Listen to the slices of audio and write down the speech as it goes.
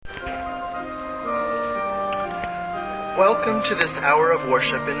Welcome to this hour of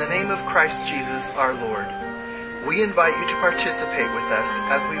worship in the name of Christ Jesus our Lord. We invite you to participate with us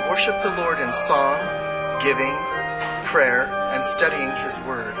as we worship the Lord in song, giving, prayer, and studying His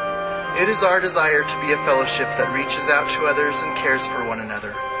Word. It is our desire to be a fellowship that reaches out to others and cares for one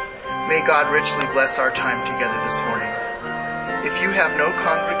another. May God richly bless our time together this morning. If you have no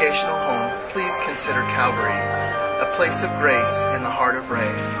congregational home, please consider Calvary, a place of grace in the heart of Ray.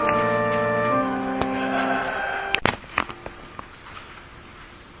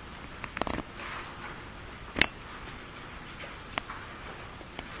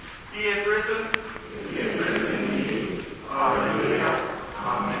 He is risen. He is risen indeed. Hallelujah.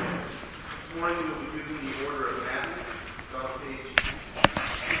 Amen. This morning we will be using the order of Matthew, on page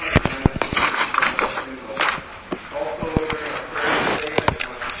 219. Also, during our prayer today, I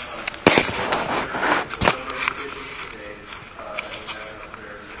want to today, and we have our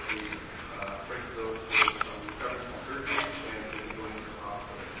prayer that we pray for those who are recovering from surgeries and going to the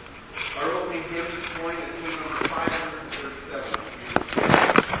hospital. Our opening hymn this morning is hymn number 537.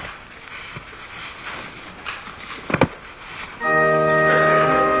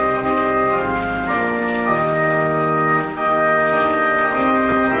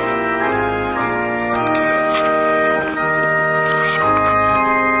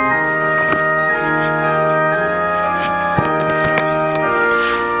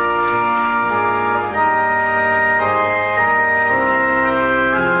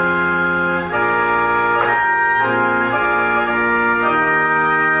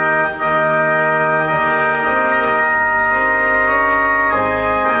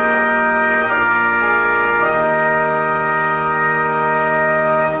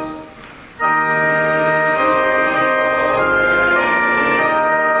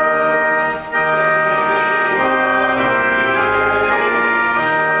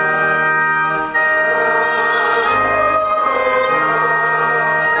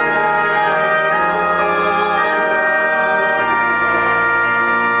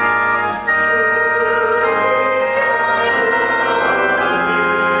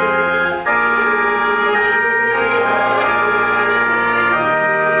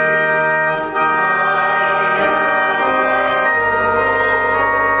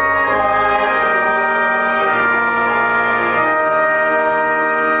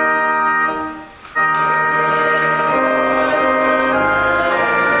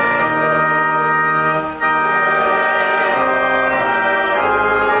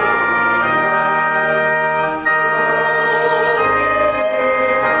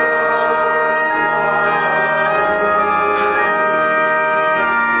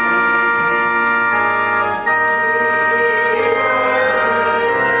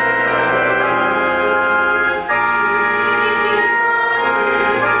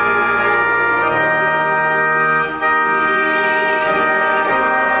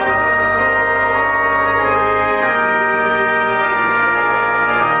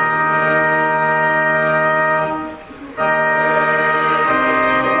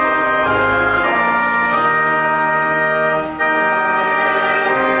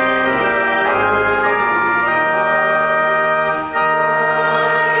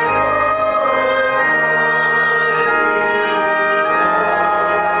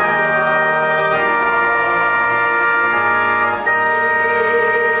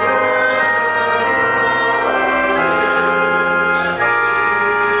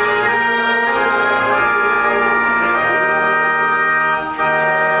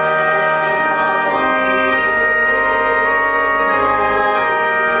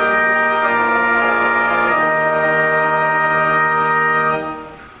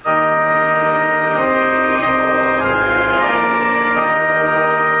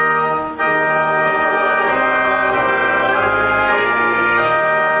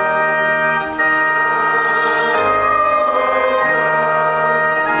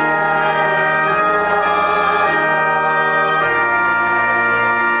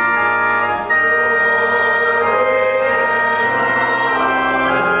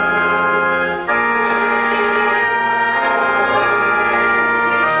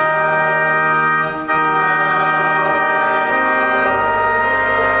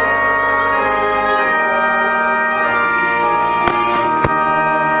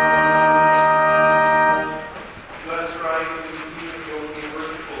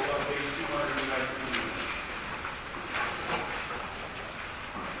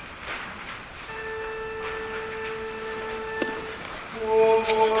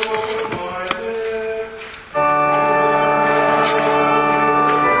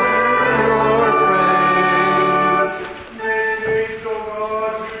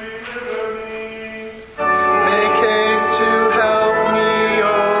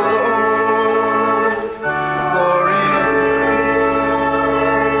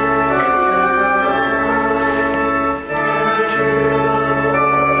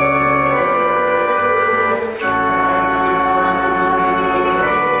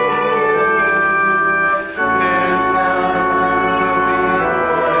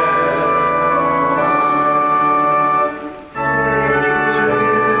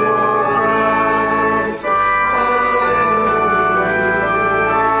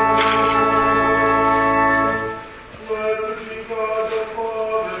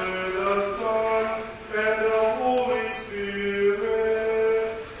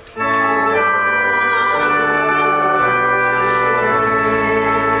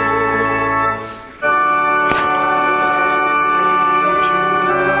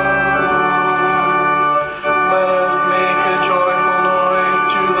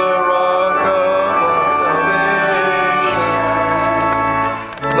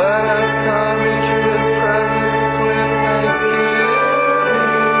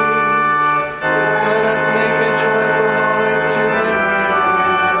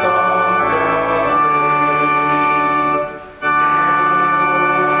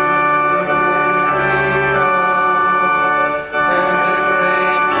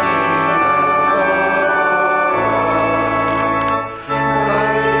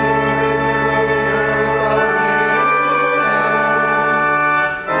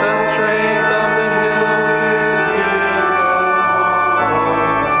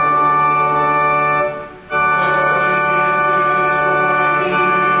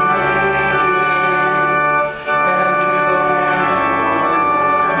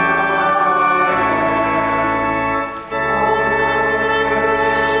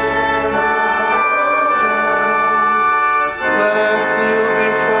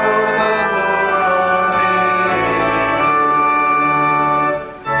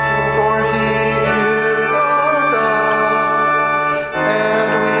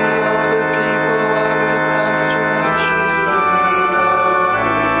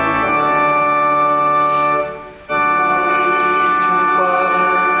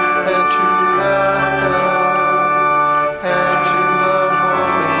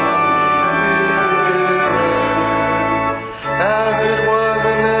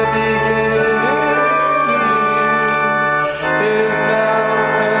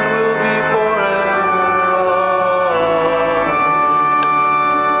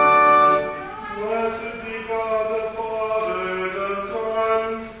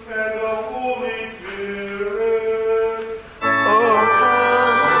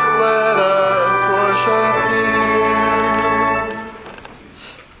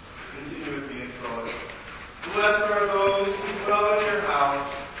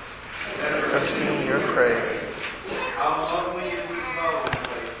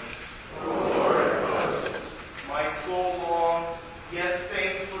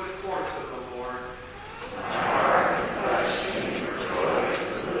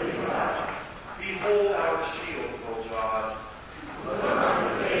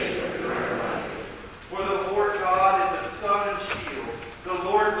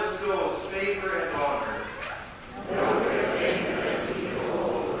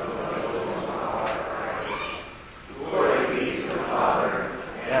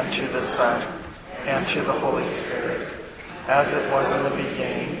 the Son, and to the Holy Spirit, as it was in the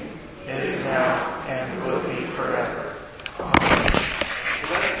beginning, is now, and will be forever. Amen.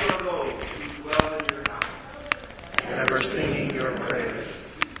 Bless your Lord, who dwell in your house. Ever singing your praise.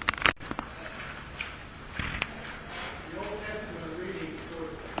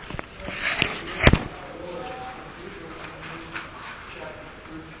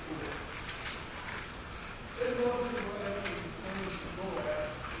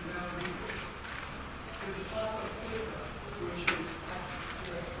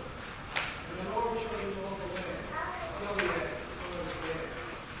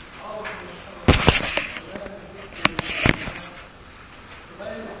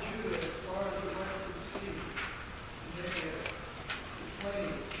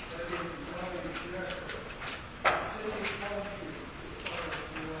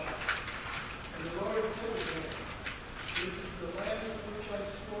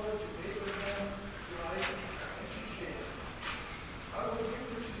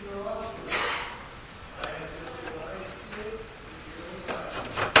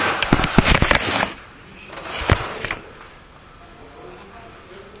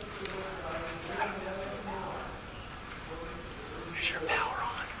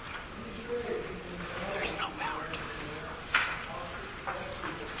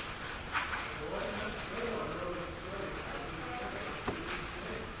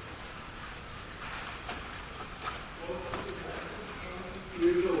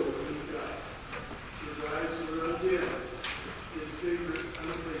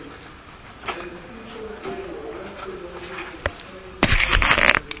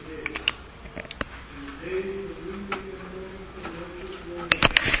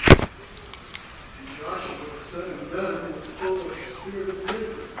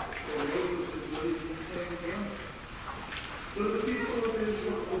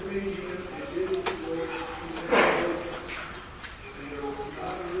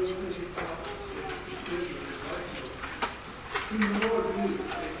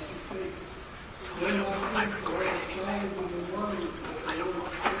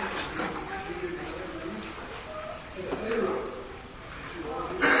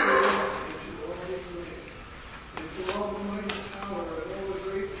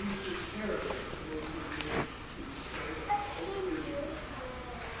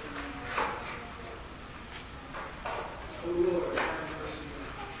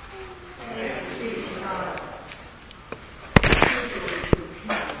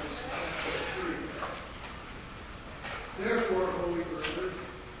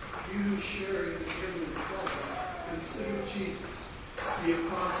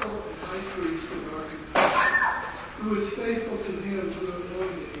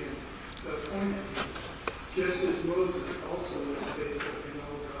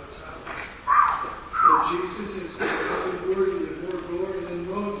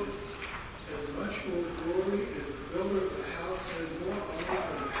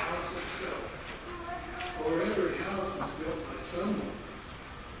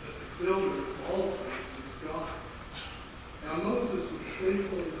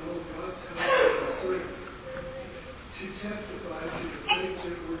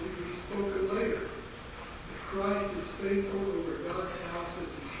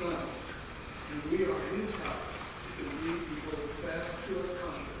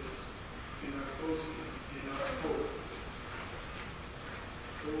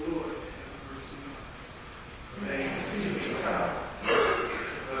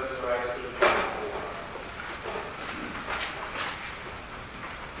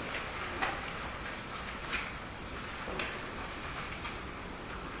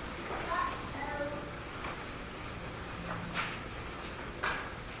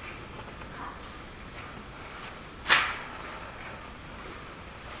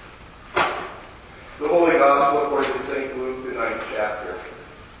 The Holy Gospel according to St. Luke, the 9th chapter.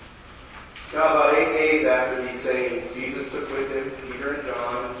 Now about 8 days after these sayings, Jesus took with him Peter and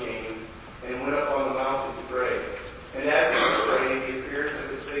John and James and went up on the mountain to pray. And as he was praying, the appearance of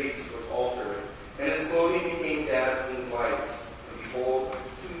his face was altered, and his clothing became dazzling white. And behold,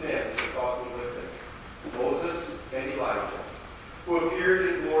 2 men were talking with him, Moses and Elijah, who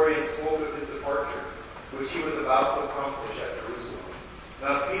appeared in glory and spoke of his departure, which he was about to accomplish at Jerusalem.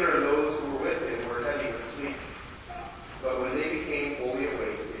 Now Peter and those who were with him were heavy with sleep. But when they became fully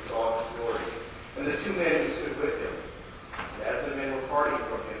awake, they saw his glory, and the 2 men who stood with him. And as the men were parting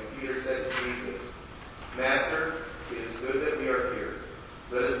from him, Peter said to Jesus, Master, it is good that we are here.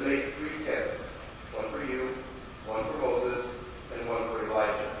 Let us make 3 tents, one for you, one for Moses, and one for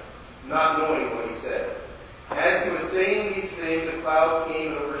Elijah, not knowing what he said. As he was saying these things, a cloud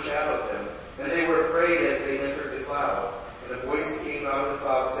came and overshadowed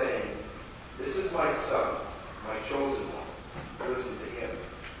listened to him.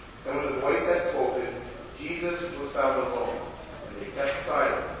 And when the voice had spoken, Jesus was found alone, and they kept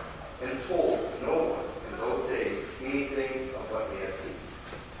silent and told no one in those days anything of what they had seen.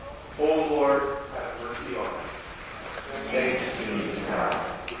 O Lord, have mercy on us. Thanks be to God.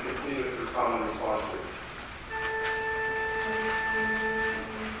 We continue through common responses.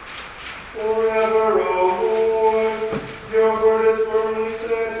 Forever, O Lord, your word is firmly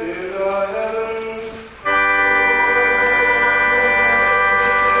set in the heavens.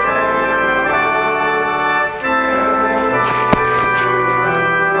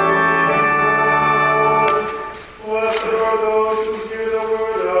 Blessed are those who hear the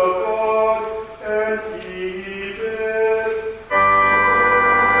word of God and keep it.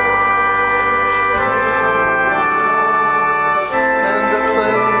 And the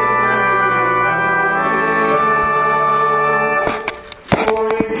place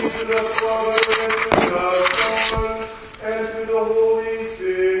Glory be to the Father, and to the Son, and to the Holy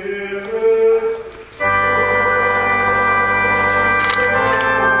Spirit.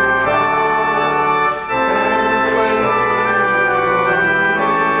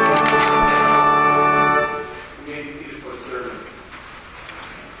 You may be seated for the sermon.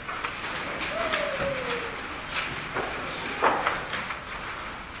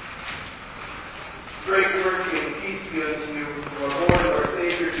 Grace, mercy, and peace be unto you from our Lord and our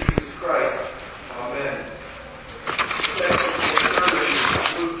Savior, Jesus Christ. Amen. The text for the sermon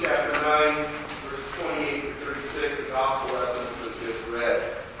is Luke chapter 9, verse 28 to 36, the gospel lesson was just read.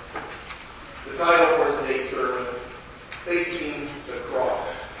 The title for today's sermon, Facing the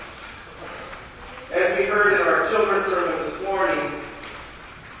Cross. As we heard in our children's sermon this morning,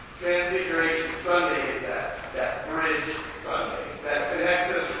 Transfiguration Sunday is that bridge Sunday that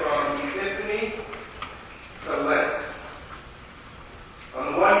connects us from Epiphany to Lent.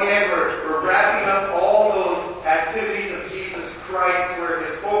 On the one hand, we're wrapping up all those activities of Jesus Christ where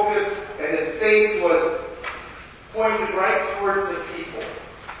his focus and his face was pointed right towards the people.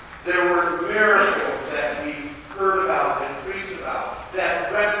 There were miracles that we heard about and preached about,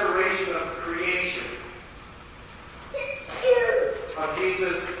 that restoration of creation. How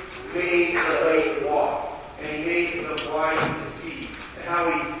Jesus made the lame walk, and he made the blind to see, and how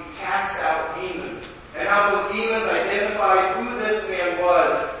he cast out demons, and how those demons identified who this man was,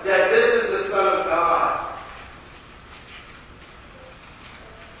 that this is the Son of God,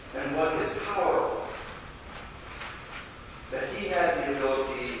 and what his power was, that he had the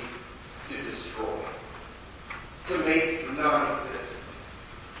ability to destroy, to make non-existent.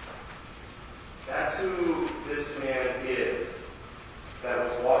 That's who this man is that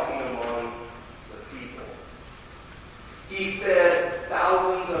was walking among the people. He fed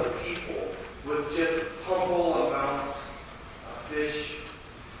thousands of people with just humble amounts of fish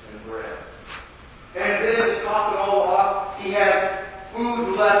and bread. And then to top it all off, he has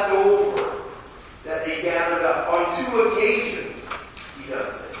food left over that they gathered up. On 2 occasions, he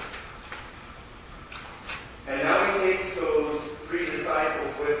does this. And now he takes those 3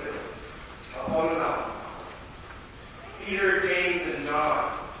 disciples with him up on the mountain. Peter, James, and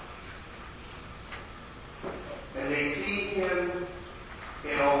John. And they see him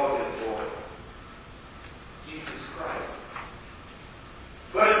in all of his glory. Jesus Christ.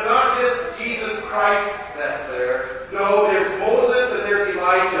 But it's not just Jesus Christ that's there. No, there's Moses and there's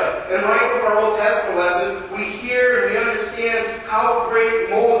Elijah. And right from our Old Testament lesson, we hear and we understand how great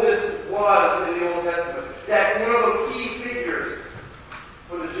Moses was in the Old Testament. That one of those key figures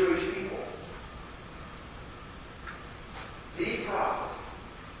for the Jewish people. The prophet,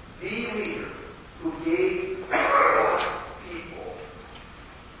 the leader who gave God's people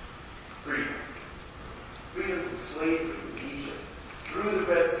freedom. Freedom from slavery in Egypt, through the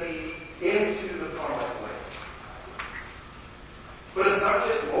Red Sea, into the Promised Land. But it's not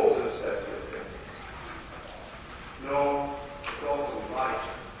just Moses that's with him. No, it's also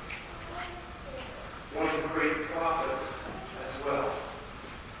Elijah. One of the great prophets as well.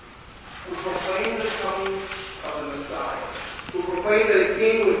 Who proclaimed the coming of the Messiah. Who proclaimed that a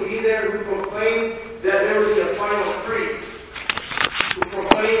king would be there. Who proclaimed that there would be a final priest. Who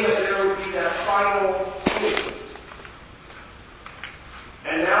proclaimed that there would be that final king.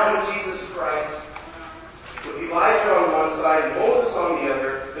 And now in Jesus Christ, with Elijah on one side and Moses on the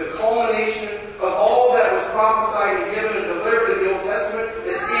other, the culmination of all that was prophesied and given and delivered in the Old Testament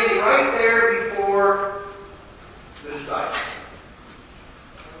is standing right there before the disciples.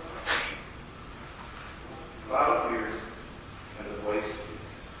 The cloud appears and the voice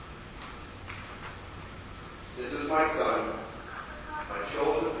speaks. This is my son, my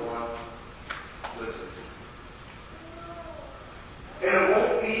chosen one. Listen. And it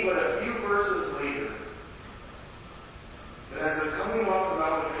won't be but a few verses later that as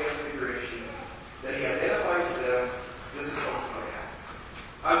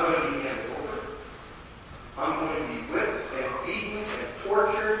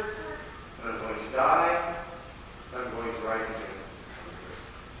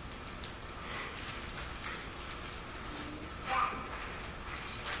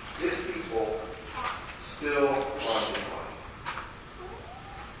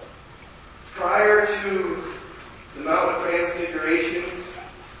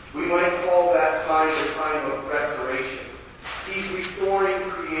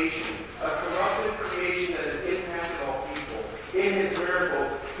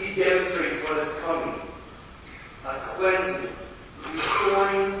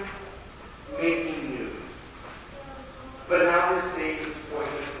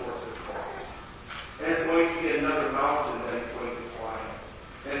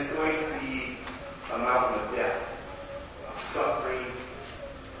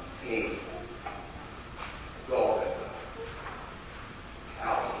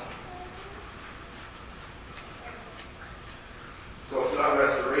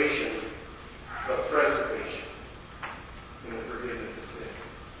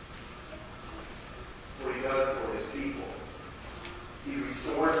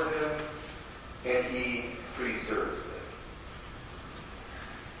restores them, and He preserves them.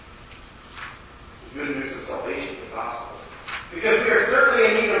 The good news of salvation, the gospel. Because we are certainly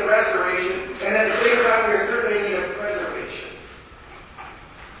in need of restoration, and at the same time we are certainly in need of preservation.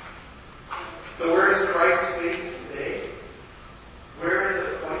 So where is Christ's face today? Where is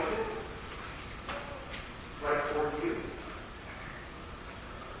it pointed? Right towards you.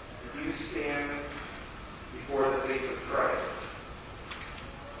 As you stand before the face of Christ,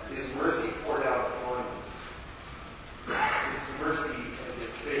 His mercy poured out upon you. His mercy and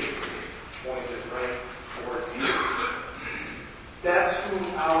His face pointed right towards you. That's who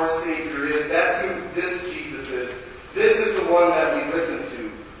our Savior is. That's who this Jesus is. This is the one that we listen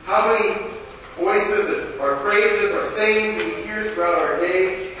to. How many voices or phrases or sayings do we hear throughout our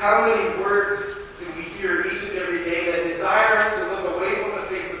day? How many words do we hear each and every day that desire us to look away from the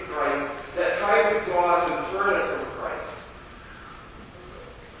face of Christ, that try to draw us and turn us from Christ?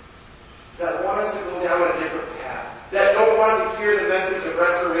 That want us to go down a different path. That don't want to hear the message of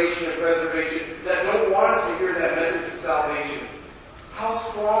restoration and preservation. That don't want us to hear that message of salvation. How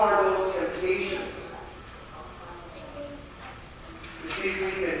strong are those temptations? To see if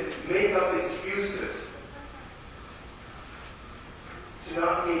we can make up excuses to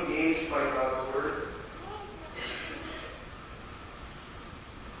not be engaged by God's Word,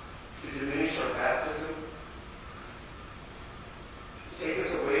 to diminish our baptism, to take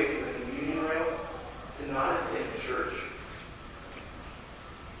us away from the communion rail, to not attend church.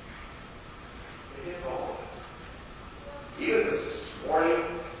 It hits all of us. Even this morning,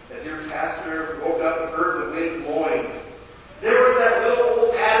 as your pastor woke up and heard the wind blowing, there was that little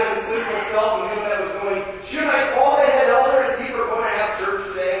old Adam and sinful self in him that was going, should I call the head elder to see if we're going to have church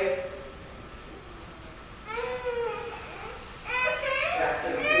today? That's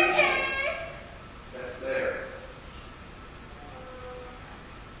temptation. That's there.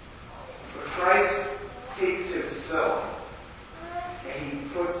 But Christ takes Himself and He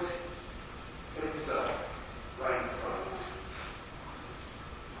puts Himself right in front of us.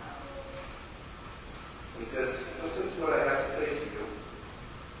 He says, listen to what I have to say to you.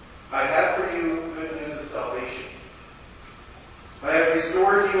 I have for you good news of salvation. I have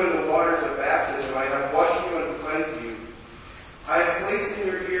restored you in the waters of baptism. I have washed you and cleansed you. I have placed in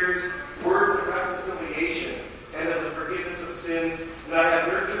your ears words of reconciliation and of the forgiveness of sins, and I have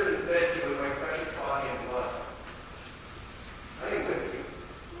nurtured and fed you with my precious body and blood. I am with you.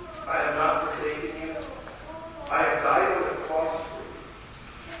 I have not forsaken you. I have died on the cross for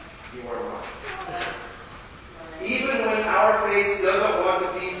you. You are mine. Even when our face doesn't want to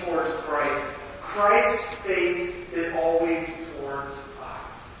be towards Christ, Christ's face is always towards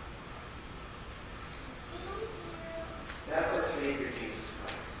us. That's our Savior, Jesus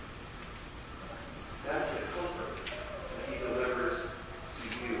Christ. That's the comfort that He delivers to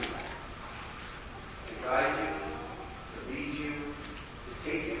you. To guide you, to lead you, to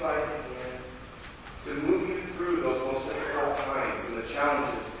take you by the hand, to move you through those most difficult times and the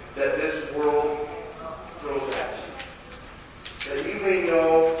challenges that this world throws at you. That you may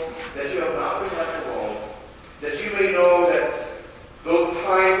know that you have not been left alone. That you may know that those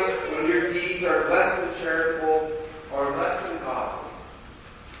times when your deeds are less than charitable or less than godly,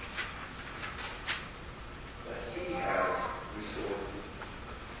 that He has restored you.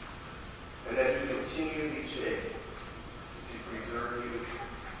 And that He continues each day to preserve you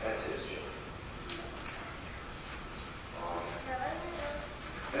as His children.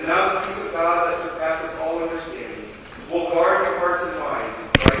 And now the peace of God that surpasses all understanding will guard your hearts and minds in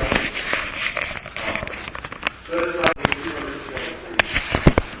Christ Jesus. Let us rise in 223.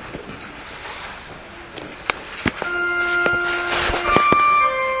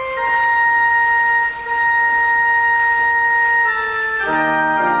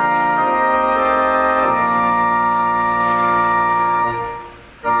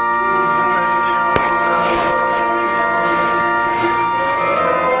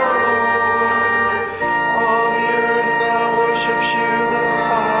 All the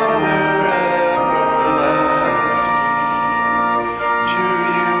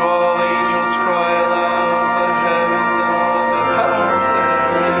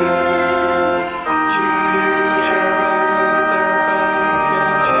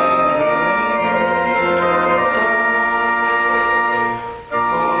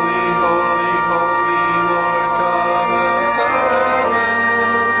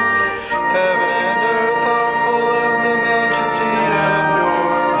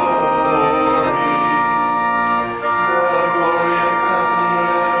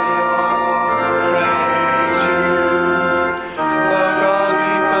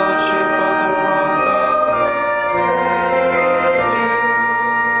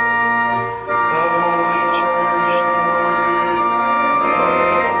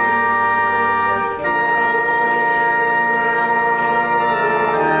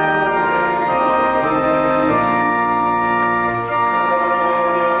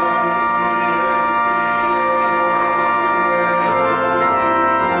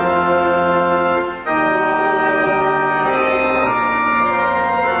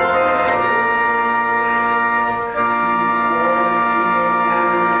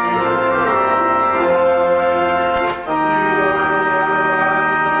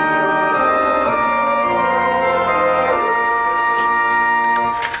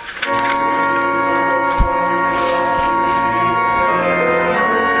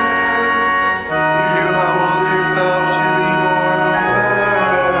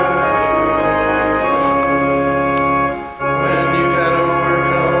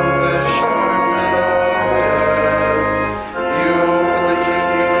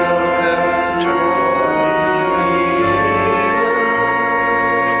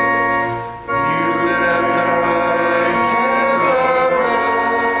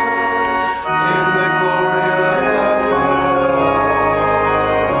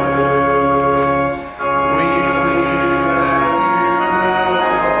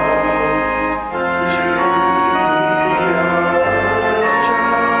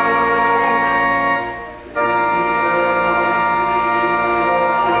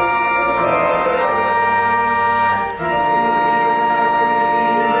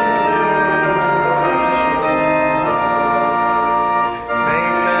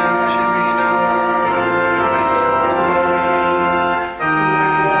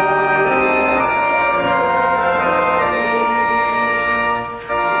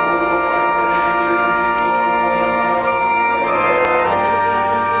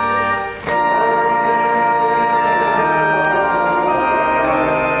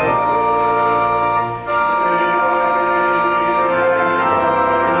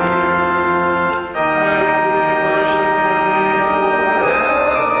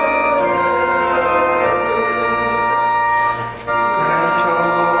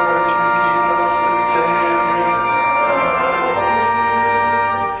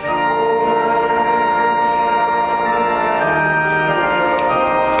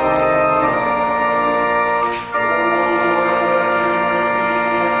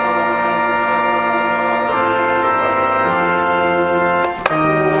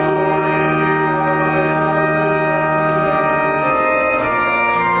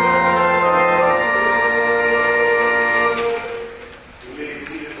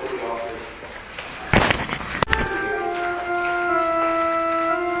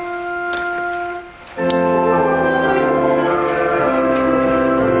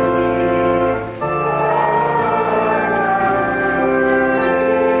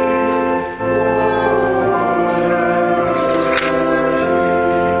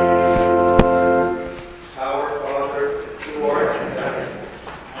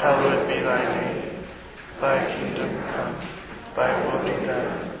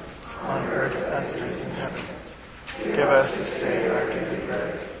sustain our daily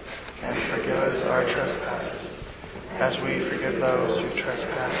bread, and forgive us our trespasses, as we forgive those who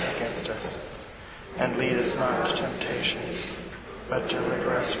trespass against us. And lead us not into temptation, but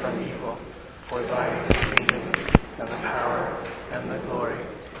deliver us from evil. For thine is the kingdom, and the power, and the glory,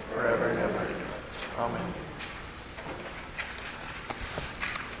 forever and ever. Amen.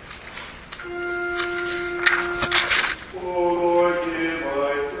 O Lord, hear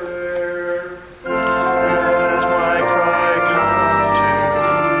my prayer. And let my cry come to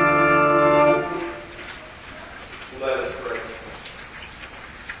you. Let us pray.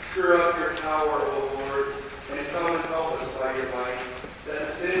 Stir up your power, O Lord, and come and help us by your might, that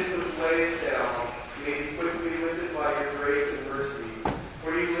the sins which weigh us down may be quickly lifted by your grace and mercy.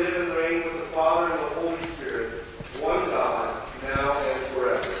 For you live and reign with the Father and the Holy Spirit, one God, now and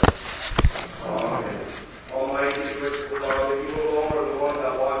forever. Amen. Almighty and merciful Father, you alone are the one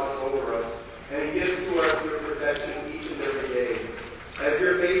that watches over us, and gives to us your protection each and every day. As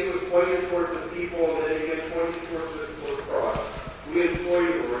your face was pointed towards the people and then again pointed towards the cross, we implore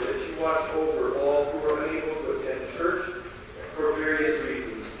you, Lord, that you watch over all who are unable to attend church for various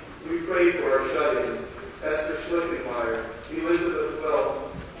reasons. We pray for our shut-ins, Esther Schlickenmeyer, Elizabeth Welk,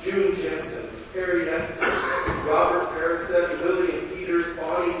 June Jensen, Harry Epton, Robert Paraset, Lillian Peters,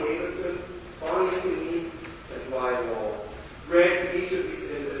 Bonnie Davison, Bonnie Denise, and Clyde Wall. Grant to each of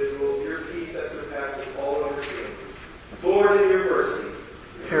these individuals your peace that surpasses all understanding. Lord, in your mercy,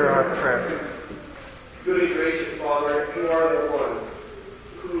 Hear our prayer. good and gracious Father, you are the one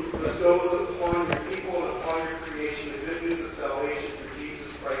who bestows upon your people and upon your creation the good news of salvation through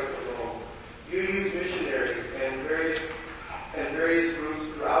Jesus Christ alone. You use missionaries and various groups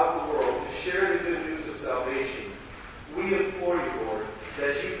throughout the world to share the good news of salvation. We implore you, Lord,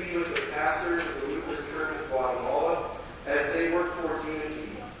 that you be with the pastors of the Lutheran Church of Guatemala as they work towards unity.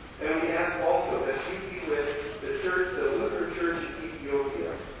 And we ask also that you be with the Lutheran Church in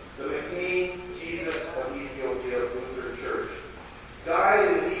Ethiopia, the McCain Jesus of Ethiopia Lutheran Church. Guide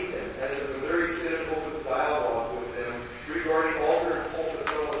and lead them as the Missouri Synod opens dialogue with them regarding altar and pulpit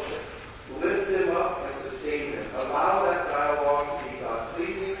fellowship. Lift them up and sustain them. Allow that dialogue to be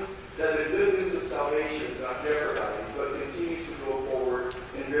God-pleasing, that the good news of salvation is not jeopardized, but continues to go forward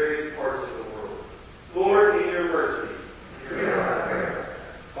in various parts of the world. Lord, in your mercy, Hear our prayer.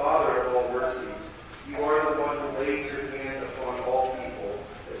 Father of all mercies, you are the one who lays your hand upon all people,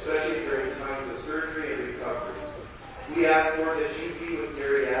 especially during times of surgery and recovery. We ask, Lord, that you be with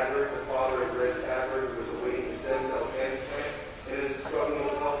Gary Adler, the father of Brent Adler, who is awaiting stem cell transplant and is struggling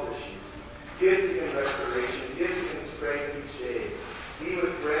with health issues. Give to him restoration. Give to him strength each day. Be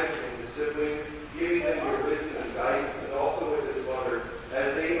with Brent and his siblings, giving them your wisdom and guidance, and also with his mother,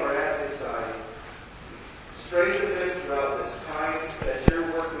 as they are at his side. Strengthen them throughout this time, that your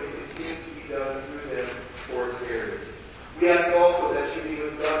work may continue to be done through them for his glory. We ask also that you be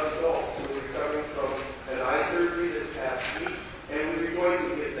with Doug Stoltz, who is recovering from an eye surgery this past week, and we rejoice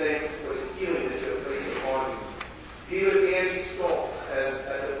and give thanks for the healing that you have placed upon you. Be with Angie Stoltz, as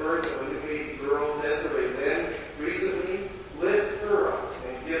at the birth of a new baby girl, Desiree Lynn, recently. Lift her up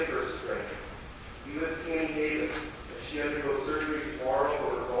and give her strength. Be with Tammy Davis, as she undergoes surgery tomorrow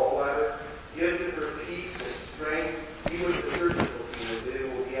for her gallbladder. Give to her peace and strength. Be with the surgical team as they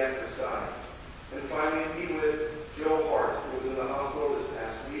will be at her side. And finally, be with Joe Hart, who was in the hospital this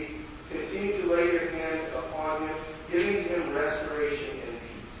past week. Continue to lay your hand upon him, giving him restoration and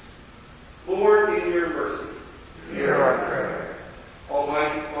peace. Lord, in your mercy, Hear our prayer.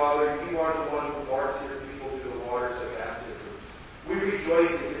 Almighty Father, you are the one who marks your people through the waters of baptism. We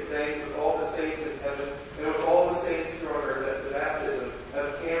rejoice and give thanks with all the saints in heaven and with all the saints here on earth at the baptism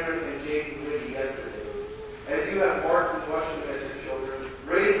of Cameron and Jake Liddy yesterday. As you have marked and washed them as your children,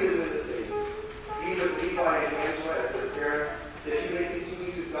 raise them in the faith. Be with Levi and Angela as their parents, that you may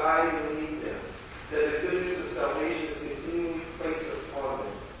continue to guide and lead them, that the good news of salvation is continually placed upon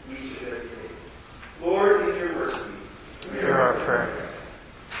them each and every day. Lord, in your mercy, Hear our prayer.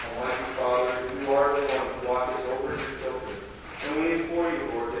 Almighty Father, you are the one who watches over your children. And we implore you,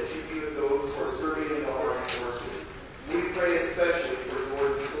 Lord, that you be with those who are serving in the armed forces. We pray especially for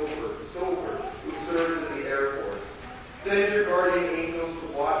Jordan Stover, who serves in the Air Force. Send your guardian angels to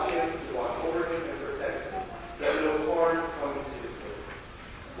watch him, to watch over him and protect him, that no harm comes his way.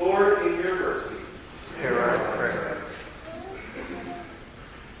 Lord, in your mercy, Hear our prayer.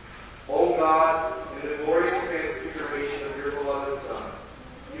 O God, in the glorious transfiguration of your beloved Son,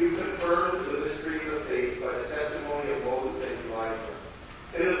 you confirmed the mysteries of faith by the testimony of Moses and Elijah.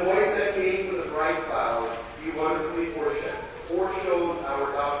 In the voice that came from the bright cloud, you wonderfully foreshowed our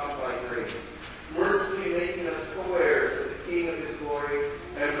adoption